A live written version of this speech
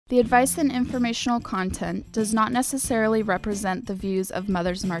The advice and informational content does not necessarily represent the views of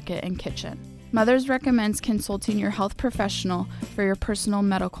Mother's Market and Kitchen. Mother's recommends consulting your health professional for your personal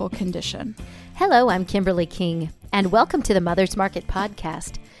medical condition. Hello, I'm Kimberly King, and welcome to the Mother's Market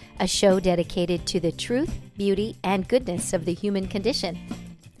Podcast, a show dedicated to the truth, beauty, and goodness of the human condition.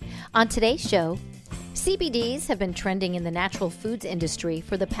 On today's show, CBDs have been trending in the natural foods industry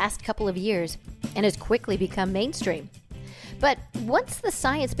for the past couple of years and has quickly become mainstream. But what's the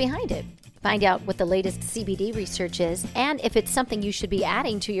science behind it? Find out what the latest CBD research is and if it's something you should be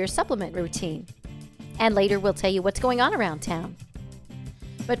adding to your supplement routine. And later we'll tell you what's going on around town.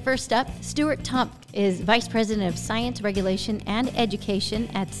 But first up, Stuart Tomk is Vice President of Science, Regulation, and Education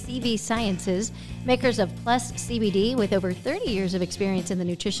at CV Sciences, makers of Plus CBD. With over 30 years of experience in the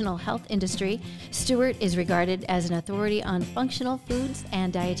nutritional health industry, Stuart is regarded as an authority on functional foods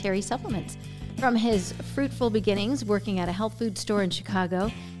and dietary supplements. From his fruitful beginnings working at a health food store in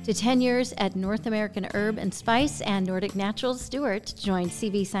Chicago to 10 years at North American Herb and Spice and Nordic Naturals, Stuart joined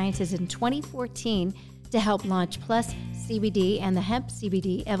CV Sciences in 2014 to help launch Plus CBD and the Hemp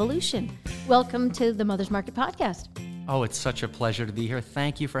CBD Evolution. Welcome to the Mother's Market Podcast. Oh, it's such a pleasure to be here.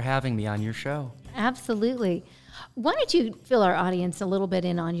 Thank you for having me on your show. Absolutely. Why don't you fill our audience a little bit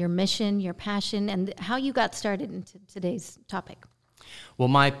in on your mission, your passion, and how you got started into today's topic? Well,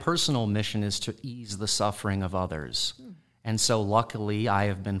 my personal mission is to ease the suffering of others. And so luckily, I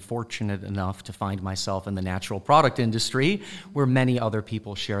have been fortunate enough to find myself in the natural product industry where many other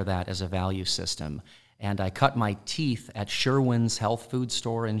people share that as a value system. And I cut my teeth at Sherwin's Health Food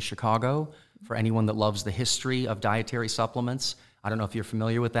Store in Chicago. For anyone that loves the history of dietary supplements, I don't know if you're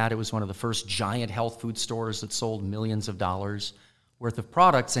familiar with that. It was one of the first giant health food stores that sold millions of dollars worth of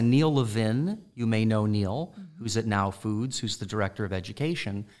products. And Neil Levin, you may know Neil, who's at Now Foods, who's the director of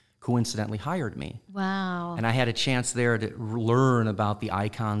education, coincidentally hired me. Wow. And I had a chance there to learn about the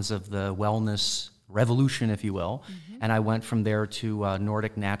icons of the wellness revolution, if you will. And I went from there to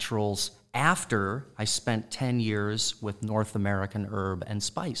Nordic Naturals after I spent 10 years with North American Herb and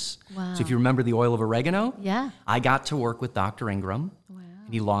Spice. Wow. So if you remember the oil of oregano, Yeah. I got to work with Dr. Ingram. Wow.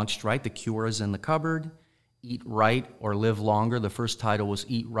 And he launched, The Cure is in the Cupboard, Eat Right or Live Longer. The first title was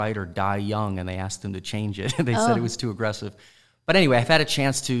Eat Right or Die Young, and they asked him to change it. They said it was too aggressive. But anyway, I've had a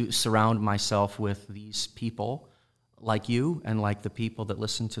chance to surround myself with these people like you and like the people that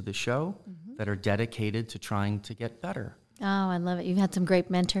listen to the show that are dedicated to trying to get better. Oh, I love it. You've had some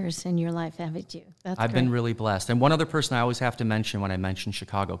great mentors in your life, haven't you? I've been really blessed. And one other person I always have to mention when I mention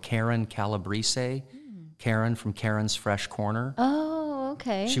Chicago, Karen Calabrese. Karen from Karen's Fresh Corner. Oh,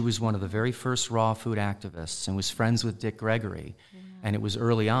 okay. She was one of the very first raw food activists and was friends with Dick Gregory. And it was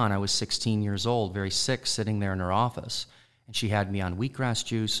early on. I was 16 years old, very sick, sitting there in her office. And she had me on wheatgrass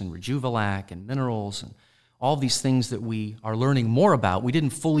juice and Rejuvelac and minerals and all these things that we are learning more about. We didn't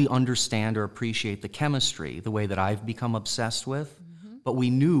fully understand or appreciate the chemistry the way that I've become obsessed with, but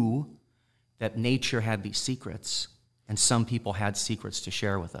we knew that nature had these secrets, and some people had secrets to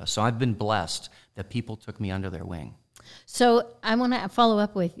share with us. So I've been blessed that people took me under their wing. So I want to follow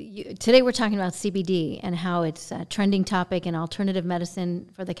up with you. Today we're talking about CBD and how it's a trending topic in alternative medicine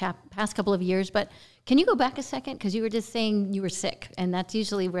for the past couple of years. But can you go back a second? Because you were just saying you were sick, and that's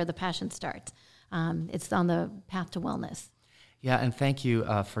usually where the passion starts. It's on the path to wellness. Yeah, and thank you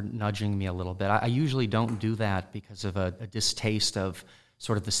for nudging me a little bit. I usually don't do that because of a distaste of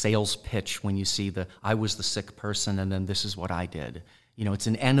sort of the sales pitch when you see I was the sick person and then this is what I did. You know, it's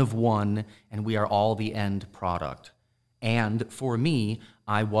an N of one, and we are all the end product. And for me,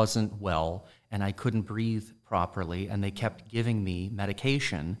 I wasn't well, and I couldn't breathe properly, and they kept giving me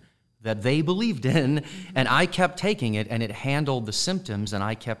medication that they believed in, and I kept taking it, and it handled the symptoms, and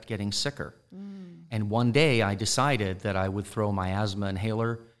I kept getting sicker. And one day, I decided that I would throw my asthma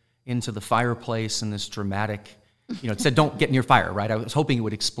inhaler into the fireplace in this dramatic, it said, don't get near fire, right? I was hoping it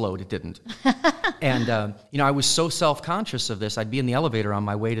would explode. It didn't. And, I was so self-conscious of this, I'd be in the elevator on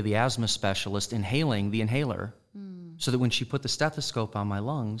my way to the asthma specialist inhaling the inhaler so that when she put the stethoscope on my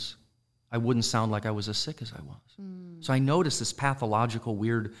lungs, I wouldn't sound like I was as sick as I was. So I noticed this pathological,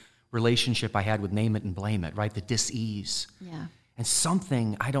 weird relationship I had with name it and blame it, right? The dis-ease. Yeah. And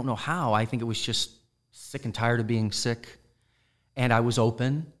something, I don't know how, I think it was just sick and tired of being sick. And I was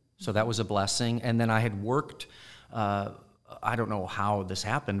open, so that was a blessing. And then I had worked, I don't know how this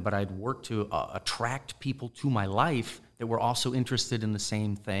happened, but I'd worked to attract people to my life that were also interested in the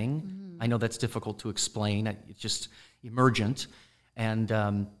same thing. I know that's difficult to explain. It's just emergent.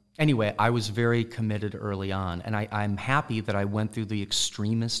 And anyway, I was very committed early on. And I'm happy that I went through the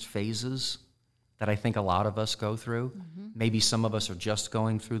extremist phases that I think a lot of us go through. Maybe some of us are just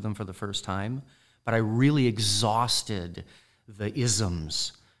going through them for the first time. But I really exhausted the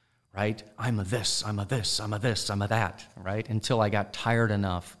isms right? I'm a this, I'm a this, I'm a this, I'm a that, right? Until I got tired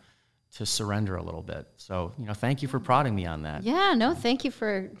enough to surrender a little bit. So, thank you for prodding me on that. Yeah, no, thank you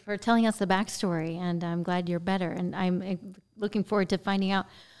for telling us the backstory, and I'm glad you're better. And I'm looking forward to finding out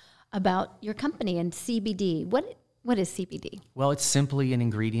about your company and CBD. What is CBD? Well, it's simply an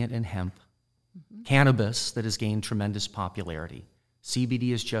ingredient in hemp, cannabis that has gained tremendous popularity.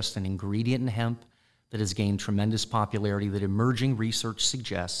 CBD is just an ingredient in hemp that has gained tremendous popularity that emerging research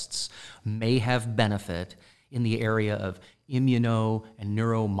suggests may have benefit in the area of immuno and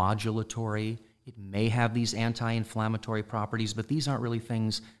neuromodulatory. It may have these anti-inflammatory properties, but these aren't really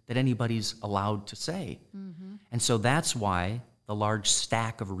things that anybody's allowed to say. And so that's why the large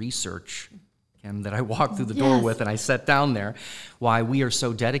stack of research, Kim, that I walked through the door with and I sat down there, why we are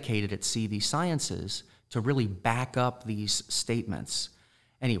so dedicated at CV Sciences to really back up these statements.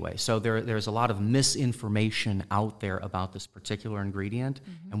 Anyway, so there's a lot of misinformation out there about this particular ingredient.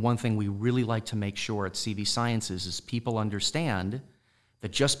 And one thing we really like to make sure at CV Sciences is people understand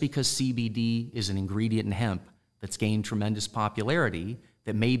that just because CBD is an ingredient in hemp that's gained tremendous popularity,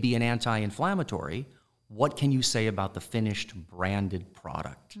 that may be an anti-inflammatory, what can you say about the finished branded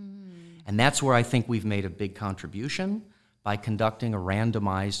product? And that's where I think we've made a big contribution by conducting a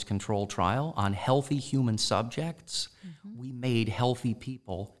randomized control trial on healthy human subjects. We made healthy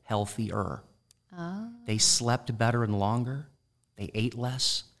people healthier. They slept better and longer. They ate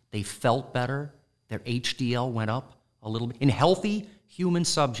less. They felt better. Their HDL went up a little bit. In healthy human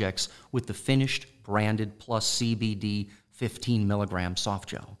subjects with the finished branded plus CBD 15 milligram soft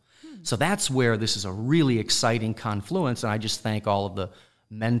gel. So that's where this is a really exciting confluence, and I just thank all of the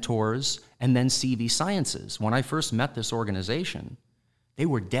mentors and then CV Sciences. When I first met this organization, they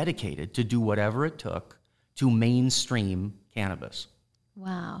were dedicated to do whatever it took to mainstream cannabis.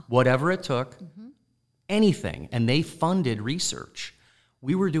 Wow. Whatever it took, anything. And they funded research.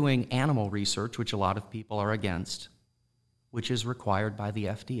 We were doing animal research, which a lot of people are against, which is required by the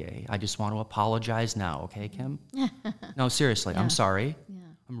FDA. I just want to apologize now, okay, Kim? No, seriously, I'm sorry.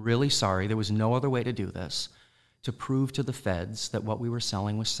 I'm really sorry. There was no other way to do this, to prove to the feds that what we were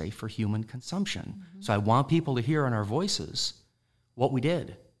selling was safe for human consumption. So I want people to hear in our voices what we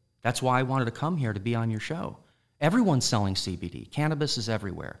did. That's why I wanted to come here to be on your show. Everyone's selling CBD. Cannabis is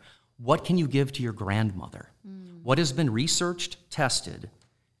everywhere. What can you give to your grandmother? What has been researched, tested,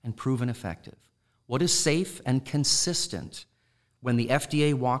 and proven effective? What is safe and consistent? When the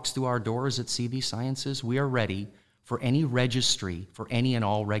FDA walks through our doors at CV Sciences, we are ready for any registry, for any and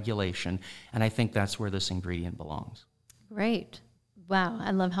all regulation, and I think that's where this ingredient belongs. Great. Wow, I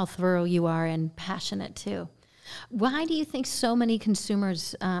love how thorough you are and passionate too. Why do you think so many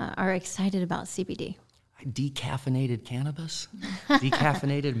consumers are excited about CBD? Decaffeinated cannabis,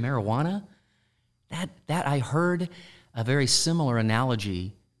 decaffeinated marijuana. That I heard a very similar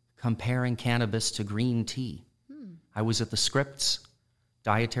analogy comparing cannabis to green tea. I was at the Scripps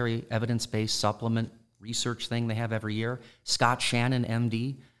dietary evidence-based supplement research thing they have every year. Scott Shannon,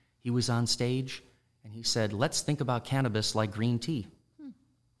 MD, he was on stage, and he said, let's think about cannabis like green tea.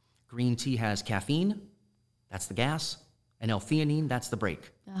 Green tea has caffeine, that's the gas, and L-theanine, that's the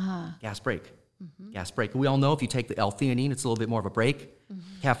break. Gas break. Gas break. We all know if you take the L-theanine, it's a little bit more of a break.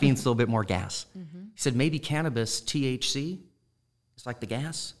 Caffeine's a little bit more gas. He said maybe cannabis, THC, is like the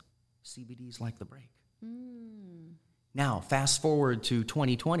gas, CBD is like the break. Now, fast forward to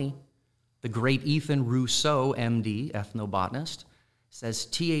 2020, the great Ethan Rousseau, MD, ethnobotanist, says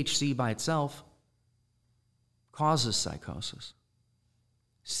THC by itself causes psychosis.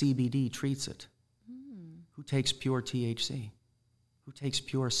 CBD treats it. Who takes pure THC? Who takes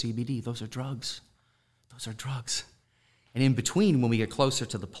pure CBD? Those are drugs. Those are drugs. And in between, when we get closer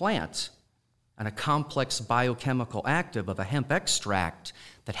to the plant, and a complex biochemical active of a hemp extract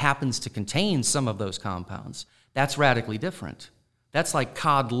that happens to contain some of those compounds, that's radically different. That's like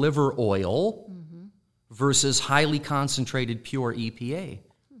cod liver oil versus highly concentrated pure EPA,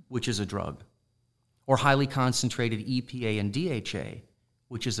 which is a drug, or highly concentrated EPA and DHA,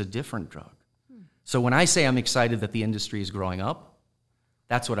 which is a different drug. So when I say I'm excited that the industry is growing up,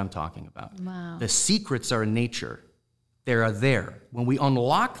 that's what I'm talking about. Wow. The secrets are in nature. They are there. When we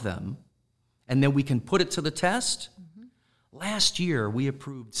unlock them, and then we can put it to the test. Last year, we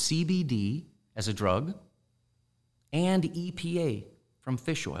approved CBD as a drug and EPA from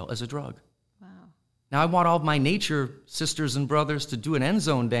fish oil as a drug. Wow. Now, I want all of my nature sisters and brothers to do an end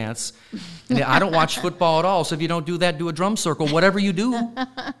zone dance. And I don't watch football at all, so if you don't do that, do a drum circle, whatever you do.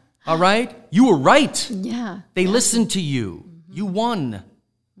 All right? You were right. Yeah. They listened to you. You won.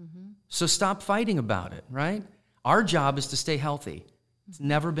 So stop fighting about it, right? Our job is to stay healthy. It's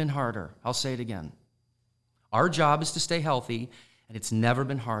never been harder. I'll say it again. Our job is to stay healthy, and it's never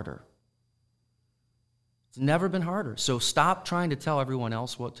been harder. It's never been harder. So stop trying to tell everyone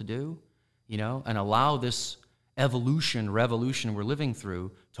else what to do, and allow this revolution we're living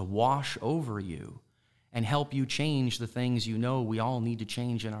through to wash over you and help you change the things we all need to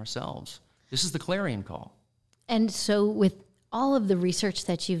change in ourselves. This is the clarion call. And so with all of the research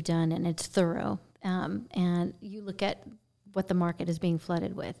that you've done, and it's thorough, and you look at what the market is being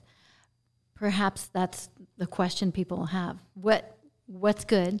flooded with, perhaps that's the question people have. What's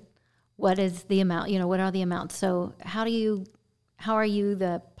good? What is the amount? What are the amounts? So how are you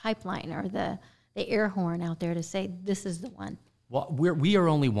the pipeline or the air horn out there to say this is the one? Well, we are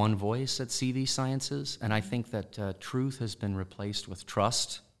only one voice at CV Sciences, and I think that truth has been replaced with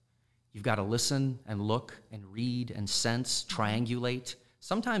trust. You've got to listen and look and read and sense, triangulate.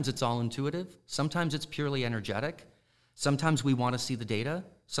 Sometimes it's all intuitive. Sometimes it's purely energetic. Sometimes we want to see the data.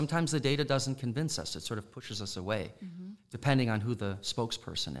 Sometimes the data doesn't convince us. It sort of pushes us away, depending on who the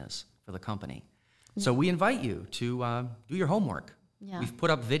spokesperson is for the company. So we invite you to do your homework. Yeah. We've put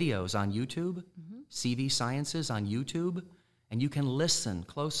up videos on YouTube, CV Sciences on YouTube, and you can listen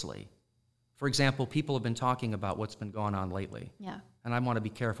closely. For example, people have been talking about what's been going on lately. Yeah. And I want to be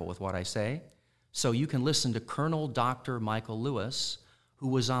careful with what I say. So you can listen to Colonel Dr. Michael Lewis, who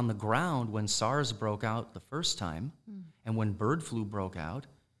was on the ground when SARS broke out the first time, and when bird flu broke out,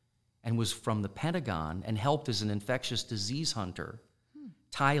 and was from the Pentagon and helped as an infectious disease hunter.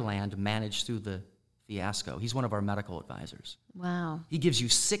 Thailand managed through the fiasco. He's one of our medical advisors. Wow. He gives you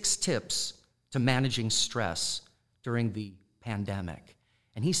 6 tips to managing stress during the pandemic.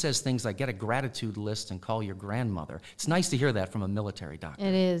 And he says things like get a gratitude list and call your grandmother. It's nice to hear that from a military doctor.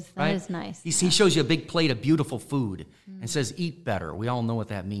 It is. That right? is nice. He shows you a big plate of beautiful food and says, eat better. We all know what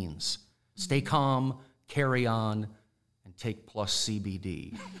that means. Stay calm, carry on, and take plus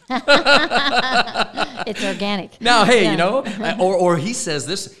CBD. It's organic. Now, hey, or he says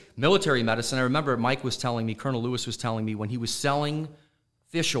this, military medicine. I remember Mike was telling me, Colonel Lewis was telling me when he was selling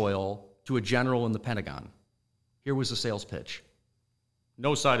fish oil to a general in the Pentagon. Here was the sales pitch.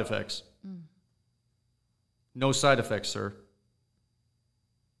 No side effects. No side effects, sir.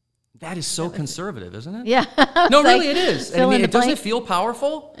 That is so conservative, isn't it? Yeah. No, really, it is. I mean, doesn't it blank. feel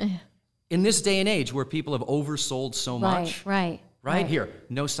powerful? In this day and age where people have oversold so much. Right. Here,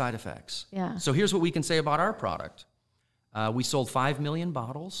 no side effects. Yeah. So here's what we can say about our product. We sold 5 million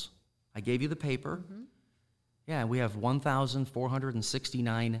bottles. I gave you the paper. Yeah, we have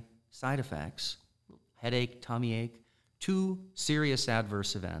 1,469 side effects. Headache, tummy ache, 2 serious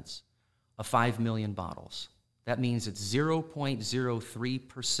adverse events of 5 million bottles. That means it's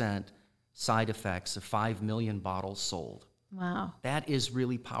 0.03% side effects of 5 million bottles sold. Wow. That is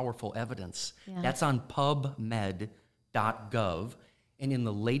really powerful evidence. Yeah. That's on PubMed.gov and in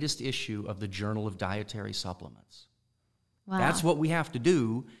the latest issue of the Journal of Dietary Supplements. Wow. That's what we have to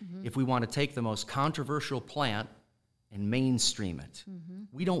do if we want to take the most controversial plant and mainstream it.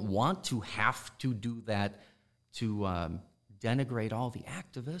 We don't want to have to do that to denigrate all the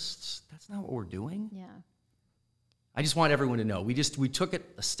activists. That's not what we're doing. Yeah. I just want everyone to know. We took it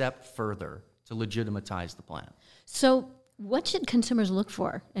a step further to legitimatize the plant. So what should consumers look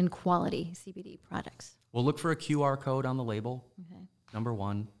for in quality CBD products? We'll look for a QR code on the label, Okay. number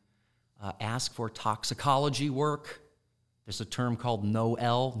one. Ask for toxicology work. There's a term called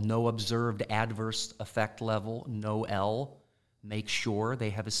NOEL, no observed adverse effect level, NOEL. Make sure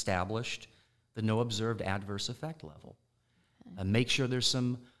they have established the no observed adverse effect level. Make sure there's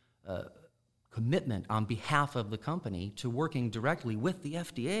some commitment on behalf of the company to working directly with the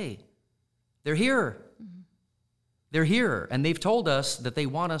FDA. They're here. They're here, and they've told us that they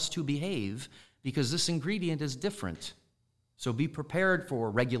want us to behave because this ingredient is different. So be prepared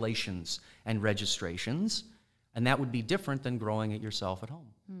for regulations and registrations, and that would be different than growing it yourself at home,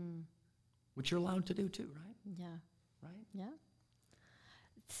 which you're allowed to do too, right? Yeah. Right? Yeah.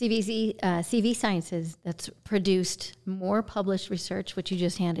 CV Sciences, that's produced more published research, which you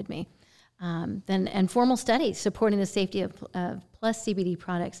just handed me, and formal studies supporting the safety of Plus CBD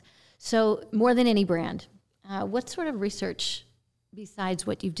products. So more than any brand, what sort of research besides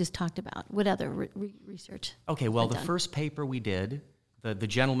what you've just talked about? What other research? Okay, well, the first paper we did, the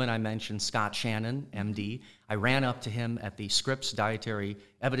gentleman I mentioned, Scott Shannon, MD, I ran up to him at the Scripps Dietary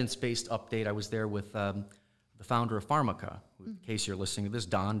Evidence-Based Update. I was there with the founder of Pharmaca, in case you're listening to this,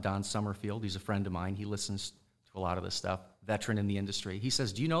 Don Summerfield. He's a friend of mine. He listens to a lot of this stuff, veteran in the industry. He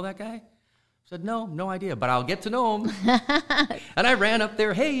says, do you know that guy? I said, no idea, but I'll get to know him. And I ran up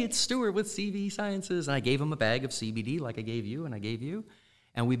there, hey, it's Stuart with CV Sciences. And I gave him a bag of CBD like I gave you and I gave you.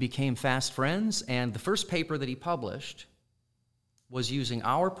 And we became fast friends. And the first paper that he published was using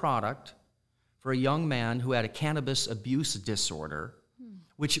our product for a young man who had a cannabis abuse disorder,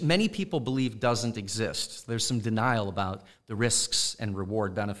 which many people believe doesn't exist. There's some denial about the risks and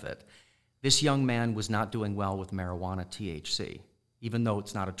reward benefit. This young man was not doing well with marijuana THC. Even though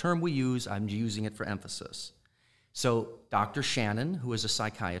it's not a term we use, I'm using it for emphasis. So Dr. Shannon, who is a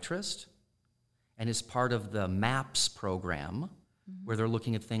psychiatrist and is part of the MAPS program, where they're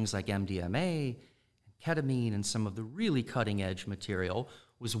looking at things like MDMA, ketamine, and some of the really cutting-edge material,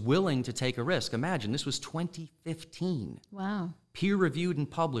 was willing to take a risk. Imagine, this was 2015. Wow. Peer-reviewed and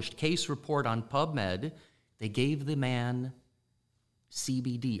published case report on PubMed. They gave the man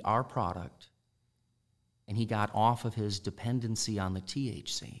CBD, our product, and he got off of his dependency on the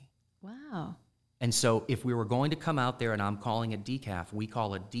THC. Wow. And so if we were going to come out there, and I'm calling it decaf, we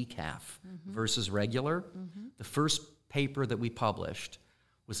call it decaf versus regular, the first paper that we published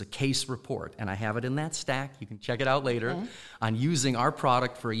was a case report, and I have it in that stack, you can check it out later, on using our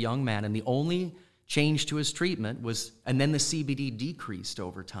product for a young man, and the only change to his treatment was, and then the CBD decreased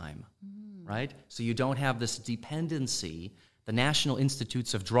over time, right? So you don't have this dependency. The National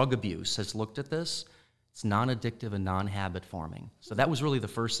Institutes of Drug Abuse has looked at this. It's non-addictive and non-habit forming. So that was really the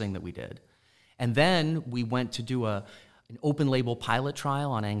first thing that we did. And then we went to do an open label pilot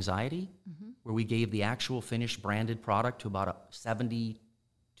trial on anxiety, where we gave the actual finished branded product to about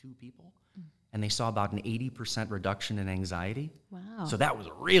 72 people, and they saw about an 80% reduction in anxiety. Wow. So that was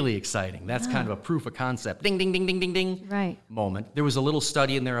really exciting. That's kind of a proof of concept. Ding, ding, ding, ding, ding, ding. Right. Moment. There was a little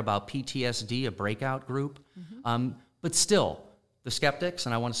study in there about PTSD, a breakout group. But still, the skeptics,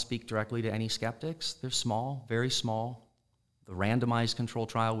 and I want to speak directly to any skeptics, they're small, very small. The randomized control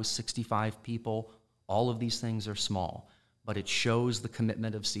trial was 65 people. All of these things are small, but it shows the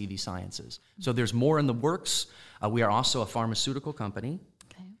commitment of CV Sciences. So there's more in the works. We are also a pharmaceutical company,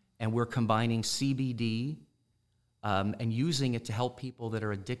 and we're combining CBD and using it to help people that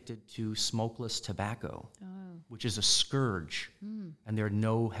are addicted to smokeless tobacco, which is a scourge, and there are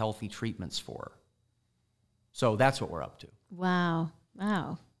no healthy treatments for. So that's what we're up to. Wow.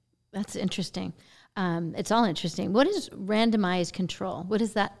 That's interesting. It's all interesting. What is randomized control? What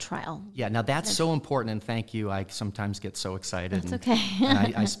is that trial? Yeah, now that's so important, and thank you. I sometimes get so excited. That's okay.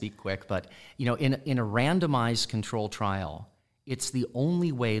 and I speak quick, but in a randomized control trial, it's the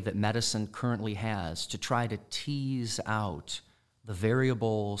only way that medicine currently has to try to tease out the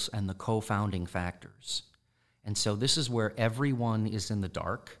variables and the co-founding factors. And so this is where everyone is in the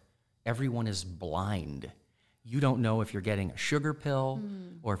dark. Everyone is blind. You don't know if you're getting a sugar pill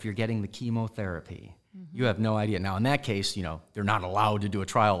or if you're getting the chemotherapy. You have no idea. Now, in that case, they're not allowed to do a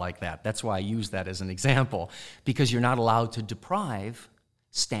trial like that. That's why I use that as an example, because you're not allowed to deprive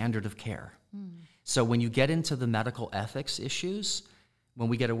standard of care. So when you get into the medical ethics issues, when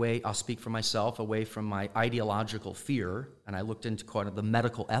we get away, I'll speak for myself, away from my ideological fear, and I looked into kind of the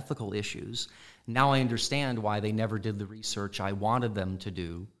medical ethical issues, now I understand why they never did the research I wanted them to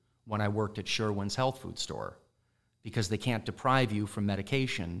do when I worked at Sherwin's health food store. Because they can't deprive you from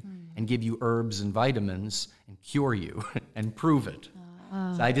medication and give you herbs and vitamins and cure you and prove it.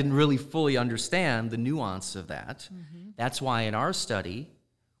 So I didn't really fully understand the nuance of that. That's why in our study,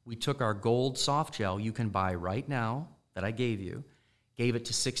 we took our gold soft gel you can buy right now that I gave you, gave it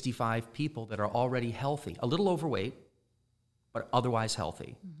to 65 people that are already healthy, a little overweight, but otherwise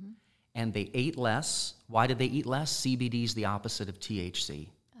healthy. And they ate less. Why did they eat less? CBD is the opposite of THC.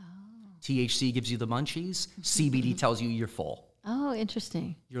 THC gives you the munchies. CBD tells you you're full. Oh,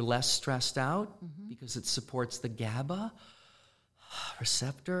 interesting. You're less stressed out because it supports the GABA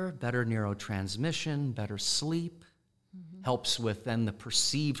receptor, better neurotransmission, better sleep, helps with then the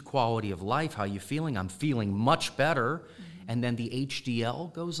perceived quality of life, how you feeling. I'm feeling much better. And then the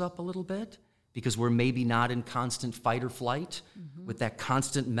HDL goes up a little bit because we're maybe not in constant fight or flight with that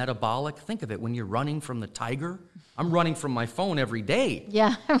constant metabolic. Think of it, when you're running from the tiger. I'm running from my phone every day.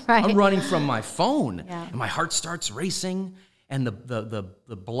 Yeah, right. I'm running from my phone, Yeah. and my heart starts racing, and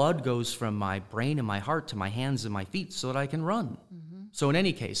the blood goes from my brain and my heart to my hands and my feet so that I can run. So in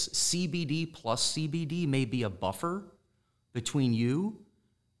any case, CBD plus CBD may be a buffer between you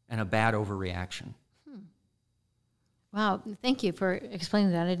and a bad overreaction. Wow, thank you for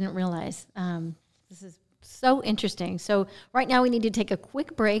explaining that. I didn't realize. This is so interesting. So right now we need to take a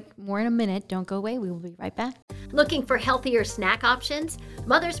quick break. More in a minute. Don't go away. We will be right back. Looking for healthier snack options?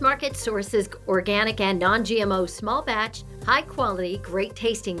 Mother's Market sources organic and non-GMO small batch, high quality, great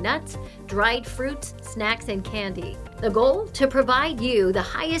tasting nuts, dried fruits, snacks, and candy. The goal? To provide you the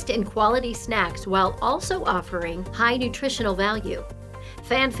highest in quality snacks while also offering high nutritional value.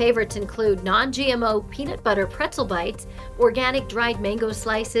 Fan favorites include non-GMO peanut butter pretzel bites, organic dried mango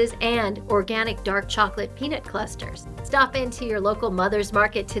slices, and organic dark chocolate peanut clusters. Stop into your local Mother's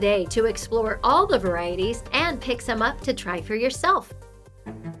Market today to explore all the varieties and pick some up to try for yourself.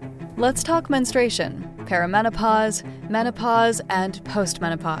 Let's talk menstruation, perimenopause, menopause, and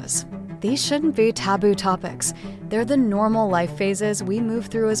postmenopause. These shouldn't be taboo topics. They're the normal life phases we move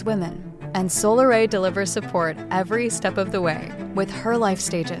through as women. And Solaray delivers support every step of the way with her life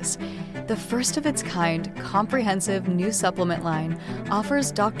stages. The first of its kind, comprehensive new supplement line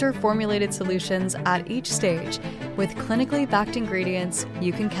offers doctor-formulated solutions at each stage with clinically backed ingredients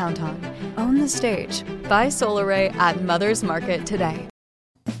you can count on. Own the stage. Buy Solaray at Mother's Market today.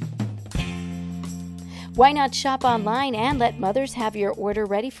 Why not shop online and let mothers have your order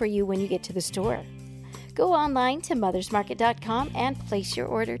ready for you when you get to the store? Go online to mothersmarket.com and place your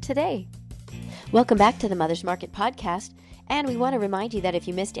order today. Welcome back to the Mother's Market podcast, and we want to remind you that if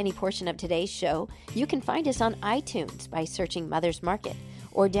you missed any portion of today's show, you can find us on iTunes by searching Mother's Market,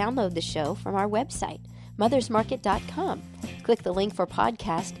 or download the show from our website, mothersmarket.com. Click the link for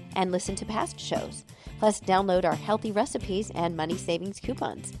podcast and listen to past shows. Plus, download our healthy recipes and money savings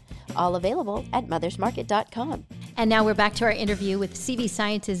coupons. All available at mothersmarket.com. And now we're back to our interview with CV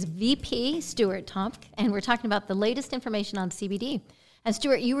Science's VP, Stuart Tomk, and we're talking about the latest information on CBD. And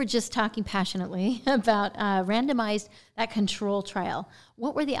Stuart, you were just talking passionately about randomized, that control trial.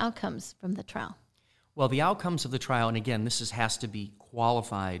 What were the outcomes from the trial? Well, the outcomes of the trial, and again, has to be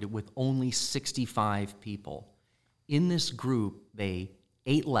qualified with only 65 people. In this group, they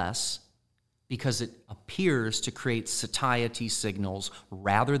ate less because it appears to create satiety signals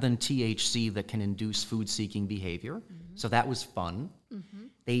rather than THC that can induce food-seeking behavior. Mm-hmm. So that was fun. Mm-hmm.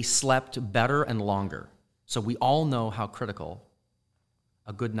 They slept better and longer. So we all know how critical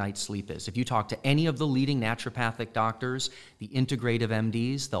a good night's sleep is. If you talk to any of the leading naturopathic doctors, the integrative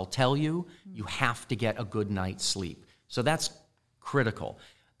MDs, they'll tell you you have to get a good night's sleep. So that's critical.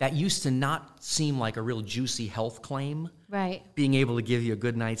 That used to not seem like a real juicy health claim, right? Being able to give you a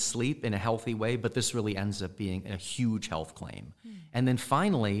good night's sleep in a healthy way, but this really ends up being a huge health claim. And then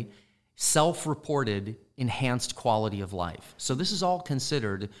finally, self-reported enhanced quality of life. So this is all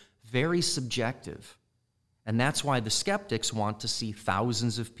considered very subjective. And that's why the skeptics want to see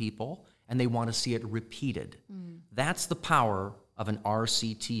thousands of people, and they want to see it repeated. That's the power of an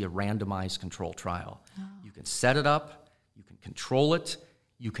RCT, a randomized control trial. Oh. You can set it up, you can control it,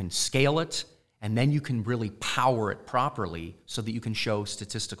 you can scale it, and then you can really power it properly so that you can show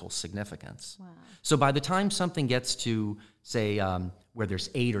statistical significance. Wow. So by the time something gets to, say, where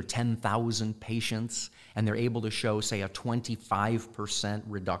there's 8,000 or 10,000 patients, and they're able to show, say, a 25%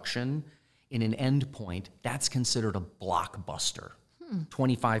 reduction in an endpoint, that's considered a blockbuster.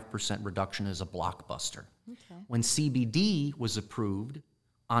 25% reduction is a blockbuster. Okay. When CBD was approved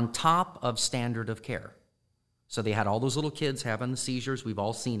on top of standard of care, so they had all those little kids having the seizures, we've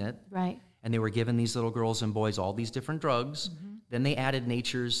all seen it. Right. And they were giving these little girls and boys all these different drugs. Then they added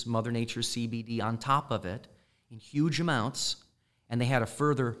Mother Nature's CBD on top of it in huge amounts, and they had a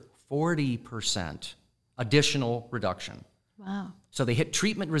further 40% additional reduction. Wow. So they hit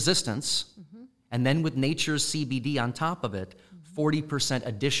treatment resistance, and then with Nature's CBD on top of it, 40%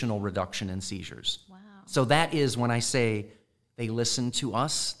 additional reduction in seizures. Wow. So that is, when I say they listen to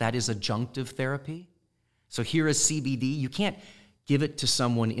us, that is adjunctive therapy. So here is CBD. You can't give it to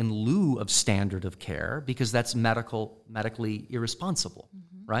someone in lieu of standard of care because that's medically irresponsible,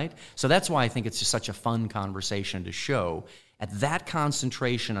 right? So that's why I think it's just such a fun conversation to show. At that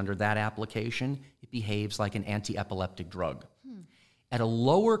concentration under that application, it behaves like an anti-epileptic drug. At a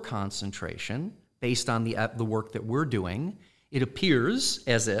lower concentration, based on the work that we're doing, it appears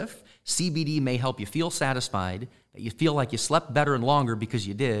as if CBD may help you feel satisfied, that you feel like you slept better and longer because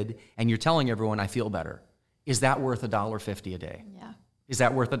you did, and you're telling everyone, I feel better. Is that worth $1.50 a day? Yeah. Is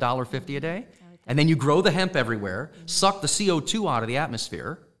that worth $1.50 a day? And then you grow the hemp everywhere, suck the CO2 out of the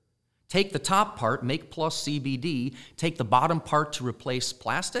atmosphere, take the top part, make plus CBD, take the bottom part to replace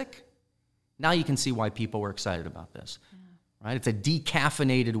plastic. Now you can see why people were excited about this. Right? It's a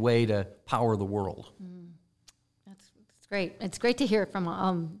decaffeinated way to power the world. That's great. It's great to hear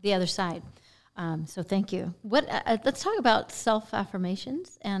from the other side. So thank you. Let's talk about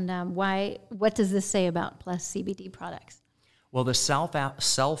self-affirmations and what does this say about Plus CBD products? Well, the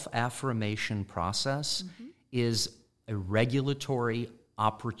self-affirmation process is a regulatory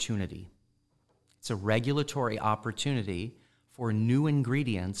opportunity. It's a regulatory opportunity for new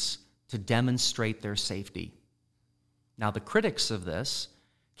ingredients to demonstrate their safety. Now, the critics of this,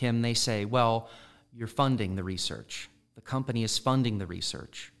 Kim, they say, well, you're funding the research. The company is funding the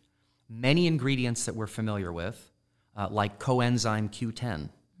research. Many ingredients that we're familiar with, like coenzyme Q10,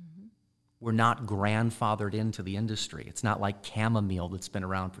 were not grandfathered into the industry. It's not like chamomile that's been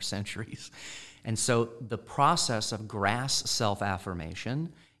around for centuries. And so the process of GRAS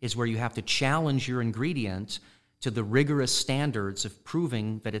self-affirmation is where you have to challenge your ingredient to the rigorous standards of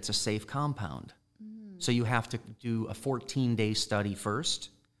proving that it's a safe compound. So you have to do a 14-day study first.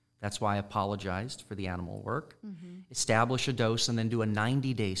 That's why I apologized for the animal work. Establish a dose and then do a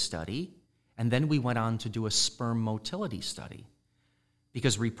 90-day study. And then we went on to do a sperm motility study.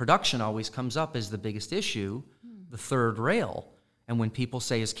 Because reproduction always comes up as the biggest issue, the third rail. And when people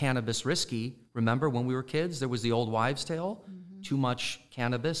say, is cannabis risky? Remember when we were kids, there was the old wives' tale? Too much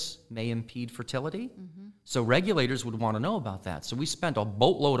cannabis may impede fertility. So regulators would want to know about that. So we spent a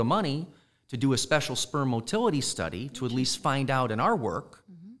boatload of money to do a special sperm motility study to at least find out in our work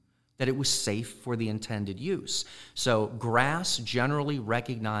that it was safe for the intended use. So grass, generally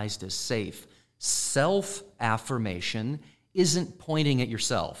recognized as safe. Self-affirmation isn't pointing at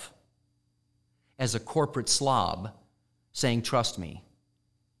yourself as a corporate slob saying, trust me.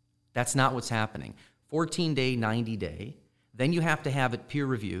 That's not what's happening. 14-day, 90-day. Then you have to have it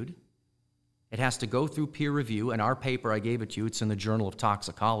peer-reviewed. It has to go through peer review. And our paper, I gave it to you, it's in the Journal of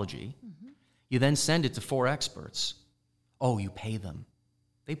Toxicology. You then send it to 4 experts. Oh, you pay them.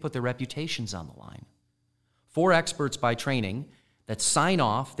 They put their reputations on the line. 4 experts by training that sign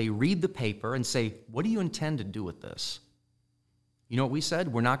off, they read the paper and say, what do you intend to do with this? You know what we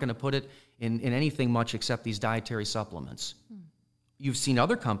said? We're not going to put it in anything much except these dietary supplements. You've seen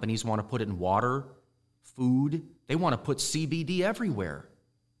other companies want to put it in water, food. They want to put CBD everywhere.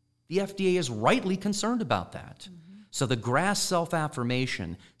 The FDA is rightly concerned about that. So the GRAS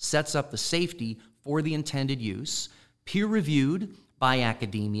self-affirmation sets up the safety for the intended use, peer-reviewed by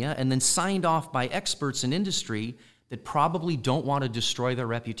academia, and then signed off by experts in industry that probably don't want to destroy their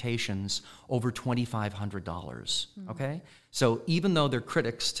reputations over $2,500, okay? So even though they're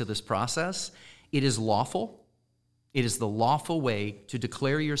critics to this process, it is lawful. It is the lawful way to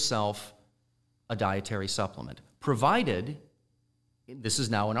declare yourself a dietary supplement, provided, this is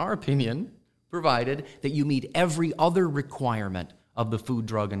now in our opinion, provided that you meet every other requirement of the Food,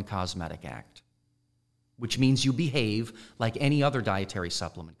 Drug, and Cosmetic Act, which means you behave like any other dietary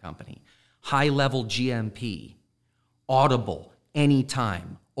supplement company. High-level GMP, audible,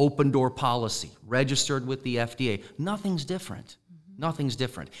 anytime, open-door policy, registered with the FDA. Nothing's different. Nothing's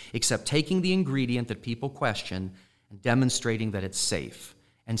different, except taking the ingredient that people question and demonstrating that it's safe.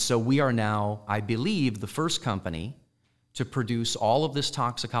 And so we are now, I believe, the first company to produce all of this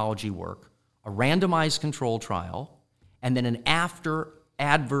toxicology work, a randomized control trial, and then an after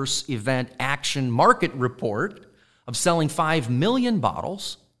adverse event action market report of selling 5 million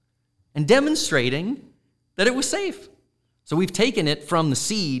bottles and demonstrating that it was safe. So we've taken it from the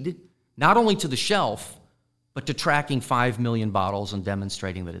seed, not only to the shelf, but to tracking 5 million bottles and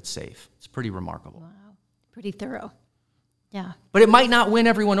demonstrating that it's safe. It's pretty remarkable. Wow. Pretty thorough. Yeah. But it might not win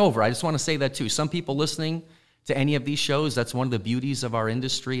everyone over. I just want to say that too. Some people listening to any of these shows, that's one of the beauties of our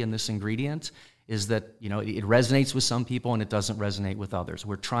industry and this ingredient, is that, you know, it resonates with some people and it doesn't resonate with others.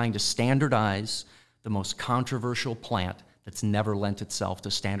 We're trying to standardize the most controversial plant that's never lent itself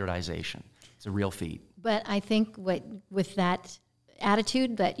to standardization. It's a real feat. But I think with that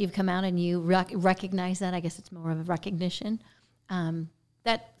attitude that you've come out and you recognize that, I guess it's more of a recognition,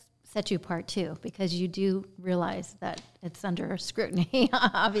 that sets you apart too, because you do realize that it's under scrutiny,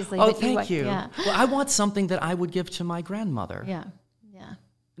 obviously. Oh, thank you. Yeah. Well, I want something that I would give to my grandmother. Yeah.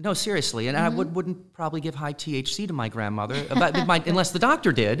 No, seriously, and I wouldn't probably give high THC to my grandmother, unless the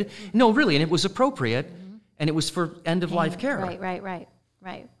doctor did. No, really, and it was appropriate, and it was for end-of-life care. Right.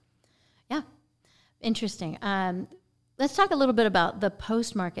 Yeah, interesting. Let's talk a little bit about the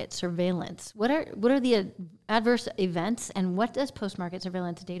post-market surveillance. What are the adverse events, and what does post-market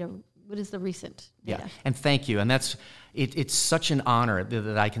surveillance data? What is the recent data? Yeah, and thank you, and that's it's such an honor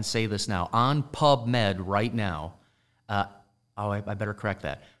that I can say this now on PubMed right now. I better correct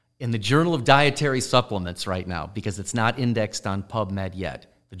that. In the Journal of Dietary Supplements right now, because it's not indexed on PubMed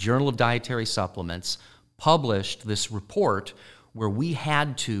yet. The Journal of Dietary Supplements published this report where we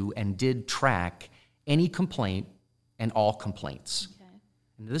had to and did track any complaint and all complaints. Okay.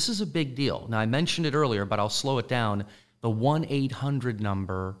 And this is a big deal. Now, I mentioned it earlier, but I'll slow it down. The 1-800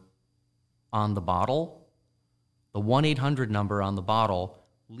 number on the bottle,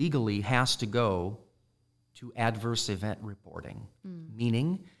 legally has to go to adverse event reporting,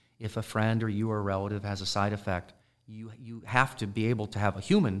 meaning if a friend or you or a relative has a side effect, you have to be able to have a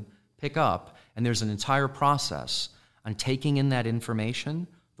human pick up, and there's an entire process on taking in that information,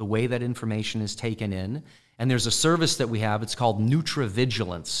 the way that information is taken in, and there's a service that we have, it's called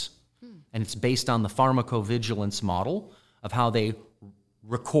NutraVigilance, and it's based on the pharmacovigilance model of how they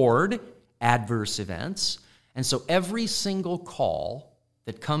record adverse events, and so every single call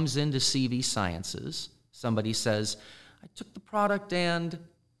that comes into CV Sciences, somebody says, I took the product and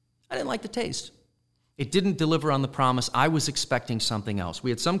I didn't like the taste. It didn't deliver on the promise. I was expecting something else. We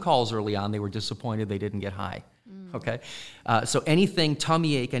had some calls early on. They were disappointed they didn't get high. Okay? So anything,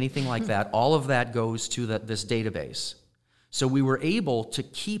 tummy ache, anything like that, all of that goes to this database. So we were able to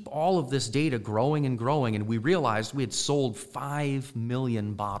keep all of this data growing, and we realized we had sold 5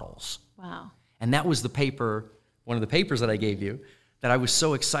 million bottles. Wow. And that was the paper, one of the papers that I gave you, that I was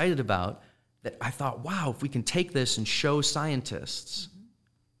so excited about, that I thought, wow, if we can take this and show scientists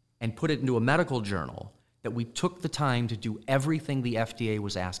and put it into a medical journal, that we took the time to do everything the FDA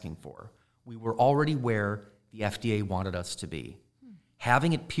was asking for. We were already where the FDA wanted us to be.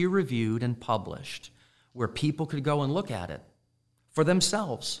 Having it peer-reviewed and published, where people could go and look at it for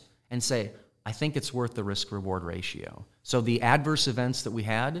themselves and say, I think it's worth the risk-reward ratio. So the adverse events that we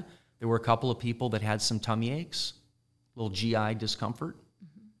had, there were a couple of people that had some tummy aches, a little GI discomfort,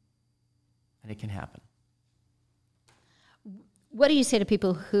 and it can happen. What do you say to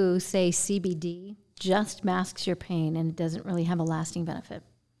people who say CBD just masks your pain and it doesn't really have a lasting benefit?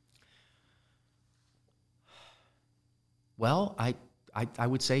 Well, I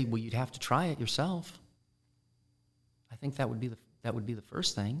would say, well, you'd have to try it yourself. I think that would be the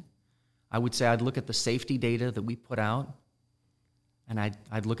first thing. I would say I'd look at the safety data that we put out, and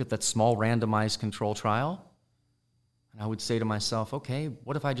I'd look at that small randomized control trial, and I would say to myself, okay,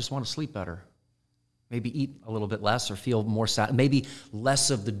 what if I just want to sleep better? Maybe eat a little bit less or feel more maybe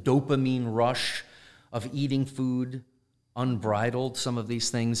less of the dopamine rush of eating food, unbridled, some of these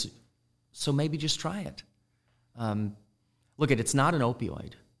things. So maybe just try it. Look, it's not an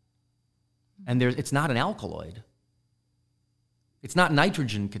opioid, and it's not an alkaloid. It's not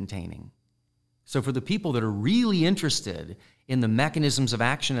nitrogen containing. So for the people that are really interested in the mechanisms of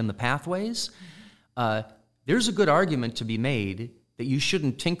action and the pathways, there's a good argument to be made that you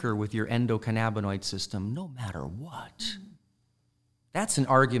shouldn't tinker with your endocannabinoid system no matter what. That's an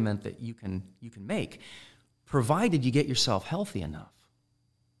argument that you can make, provided you get yourself healthy enough.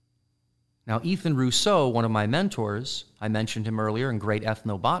 Now, Ethan Rousseau, one of my mentors, I mentioned him earlier, and great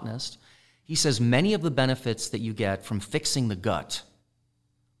ethnobotanist, he says many of the benefits that you get from fixing the gut,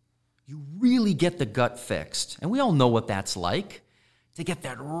 you really get the gut fixed. And we all know what that's like. To get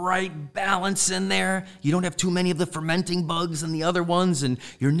that right balance in there, you don't have too many of the fermenting bugs and the other ones, and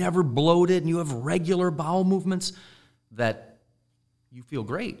you're never bloated, and you have regular bowel movements, that you feel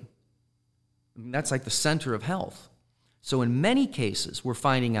great. I mean, that's like the center of health. So in many cases, we're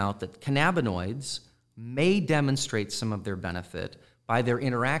finding out that cannabinoids may demonstrate some of their benefit by their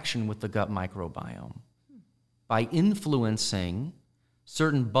interaction with the gut microbiome, by influencing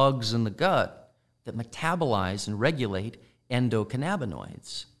certain bugs in the gut that metabolize and regulate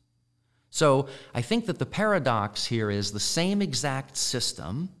endocannabinoids. So I think that the paradox here is the same exact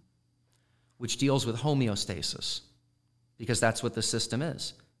system which deals with homeostasis, because that's what the system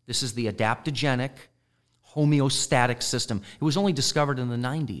is. This is the adaptogenic, homeostatic system. It was only discovered in the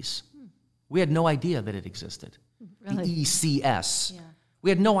 90s. We had no idea that it existed. Really? The ECS. Yeah. We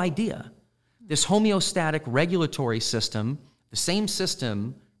had no idea. This homeostatic regulatory system, the same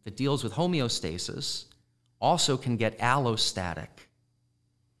system that deals with homeostasis, also can get allostatic.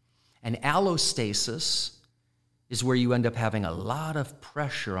 And allostasis is where you end up having a lot of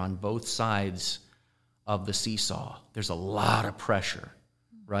pressure on both sides of the seesaw. There's a lot of pressure,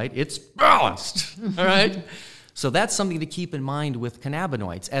 right? It's balanced, all right? So that's something to keep in mind with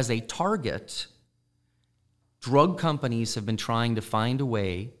cannabinoids. As a target, drug companies have been trying to find a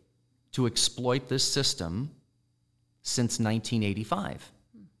way to exploit this system since 1985.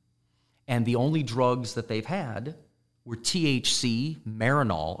 And the only drugs that they've had were THC,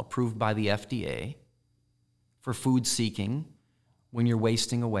 Marinol, approved by the FDA for food seeking when you're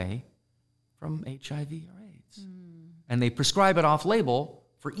wasting away from HIV or AIDS. And they prescribe it off-label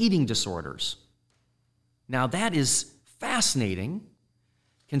for eating disorders. Now that is fascinating,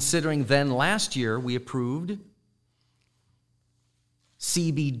 considering then last year we approved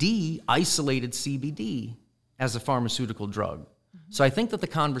CBD, isolated CBD, as a pharmaceutical drug. So I think that the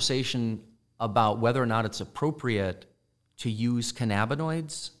conversation about whether or not it's appropriate to use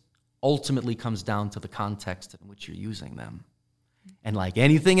cannabinoids ultimately comes down to the context in which you're using them. And like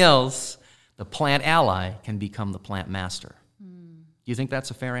anything else, the plant ally can become the plant master. Do you think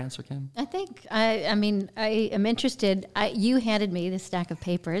that's a fair answer, Kim? I think, I am interested. You handed me this stack of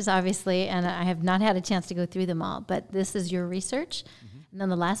papers, obviously, and I have not had a chance to go through them all, but this is your research. And then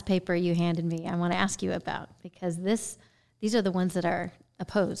the last paper you handed me, I want to ask you about, because these are the ones that are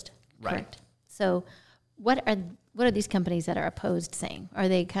opposed, correct? Right. So what are these companies that are opposed saying? Are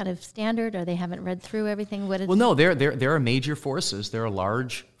they kind of standard, or they haven't read through everything? Well, no, there are major forces. There are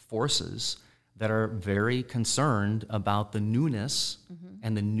large forces that are very concerned about the newness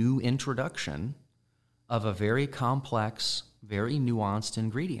and the new introduction of a very complex, very nuanced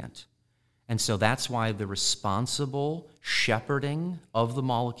ingredient. And so that's why the responsible shepherding of the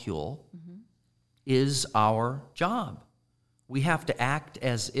molecule is our job. We have to act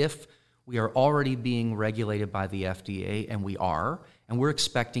as if we are already being regulated by the FDA, and we are, and we're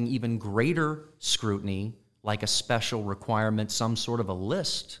expecting even greater scrutiny, like a special requirement, some sort of a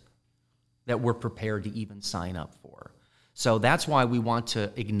list that we're prepared to even sign up for. So that's why we want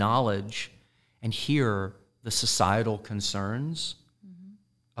to acknowledge and hear the societal concerns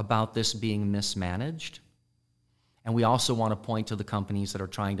about this being mismanaged. And we also want to point to the companies that are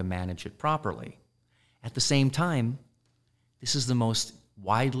trying to manage it properly. At the same time, this is the most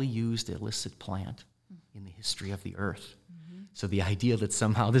widely used illicit plant in the history of the earth. So the idea that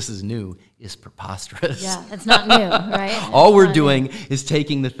somehow this is new is preposterous. Yeah, it's not new, right? All we're doing is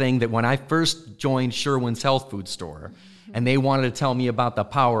taking the thing that when I first joined Sherwin's health food store, and they wanted to tell me about the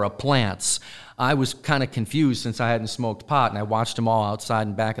power of plants, I was kind of confused since I hadn't smoked pot, and I watched them all outside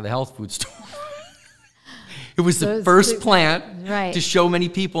and back of the health food store. It was the first plant to show many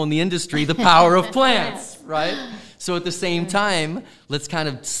people in the industry the power of plants, right? So at the same time, let's kind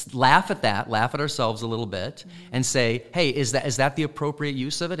of laugh at that, laugh at ourselves a little bit, and say, hey, is that the appropriate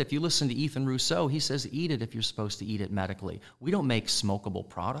use of it? If you listen to Ethan Rousseau, he says eat it if you're supposed to eat it medically. We don't make smokable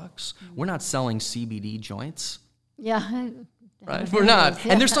products. We're not selling CBD joints. Yeah. Right? We're not.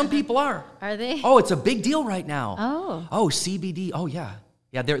 And there's some people are. Are they? Oh, it's a big deal right now. Oh, CBD. Oh, yeah.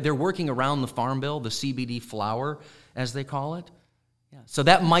 Yeah, they're working around the Farm Bill, the CBD flower, as they call it. Yeah. So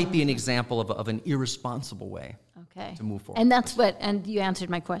that might be an example of an irresponsible way to move forward. And you answered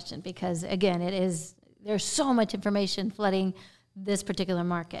my question, because again, there's so much information flooding this particular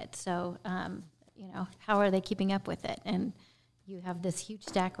market. So, how are they keeping up with it? And you have this huge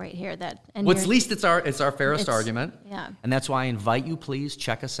stack right here at least it's our fairest argument. Yeah. And that's why I invite you, please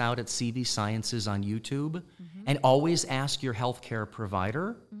check us out at CV Sciences on YouTube, and always ask your healthcare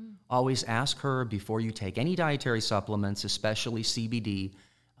provider. Always ask her before you take any dietary supplements, especially CBD,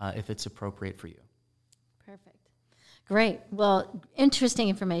 if it's appropriate for you. Perfect. Great. Well, interesting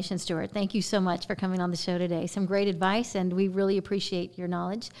information, Stuart. Thank you so much for coming on the show today. Some great advice, and we really appreciate your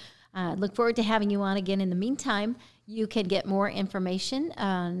knowledge. Look forward to having you on again. In the meantime, you can get more information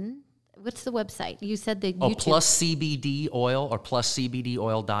on, what's the website? You said the YouTube. Plus CBD Oil, or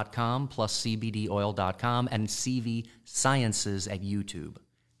pluscbdoil.com, pluscbdoil.com, and CV Sciences at YouTube.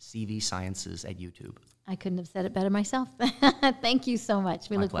 CV Sciences at YouTube. I couldn't have said it better myself. Thank you so much.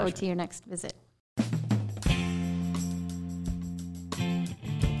 We look forward to your next visit.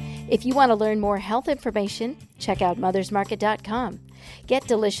 If you want to learn more health information, check out mothersmarket.com. Get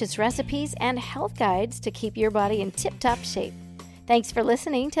delicious recipes and health guides to keep your body in tip-top shape. Thanks for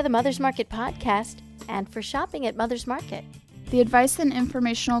listening to the Mother's Market podcast and for shopping at Mother's Market. The advice and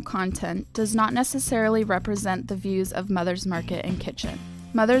informational content does not necessarily represent the views of Mother's Market and Kitchen.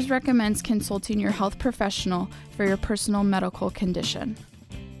 Mothers recommends consulting your health professional for your personal medical condition.